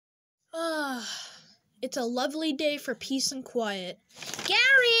It's a lovely day for peace and quiet.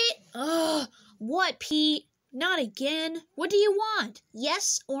 Garrett! Ugh, what, Pete? Not again. What do you want?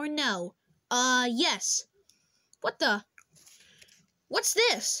 Yes or no? Yes. What the? What's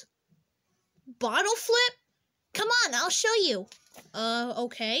this? Bottle flip? Come on, I'll show you.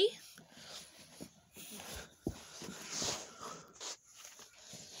 Okay.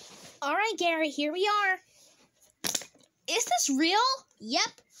 Alright, Garrett, here we are. Is this real?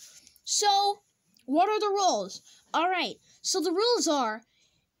 Yep. So, what are the rules? Alright, so the rules are,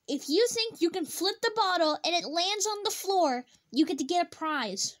 if you think you can flip the bottle and it lands on the floor, you get to get a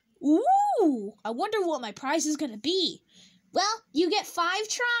prize. Ooh, I wonder what my prize is gonna be. Well, you get 5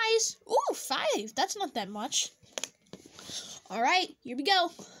 tries. Ooh, 5. That's not that much. Alright, here we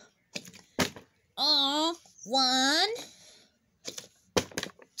go. 1,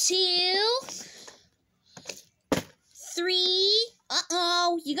 2, 3.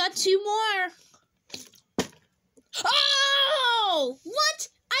 Uh-oh, you got 2 more. Oh! What?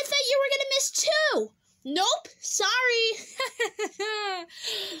 I thought you were gonna miss 2. Nope, sorry.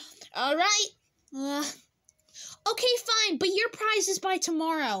 Alright. Okay, fine, but your prize is by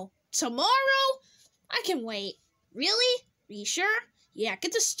tomorrow. Tomorrow? I can wait. Really? Are you sure? Yeah,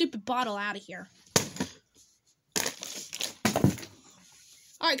 get this stupid bottle out of here.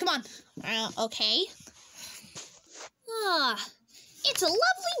 Alright, come on. Okay. It's a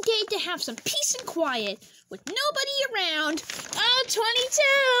lovely day to have some peace and quiet with nobody around. 22!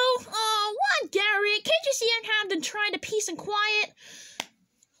 Oh, what, Garrett? Can't you see I'm having trying to peace and quiet?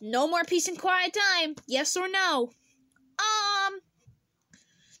 No more peace and quiet time. Yes or no?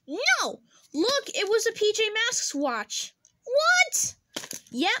 No! Look, it was a PJ Masks watch. What?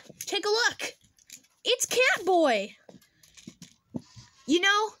 Yep, take a look. It's Catboy. You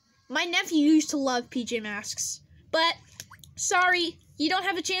know, my nephew used to love PJ Masks, but sorry, you don't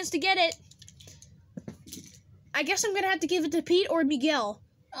have a chance to get it. I guess I'm gonna have to give it to Pete or Miguel.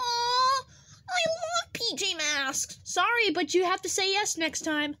 Aw, I love PJ Masks. Sorry, but you have to say yes next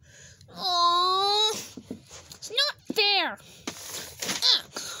time. Aw, it's not fair.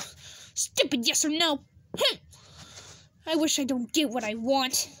 Stupid yes or no. I wish I don't get what I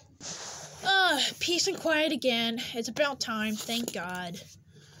want. Peace and quiet again. It's about time, thank God.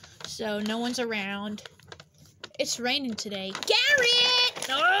 So, no one's around. It's raining today.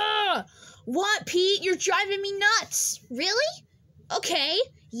 Garrett! What, Pete? You're driving me nuts. Really? Okay.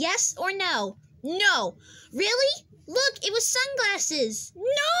 Yes or no? No. Really? Look, it was sunglasses.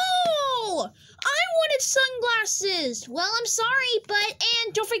 No! I wanted sunglasses. Well, I'm sorry,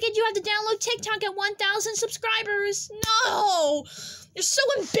 and don't forget you have to download TikTok at 1,000 subscribers. No! You're so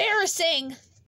embarrassing.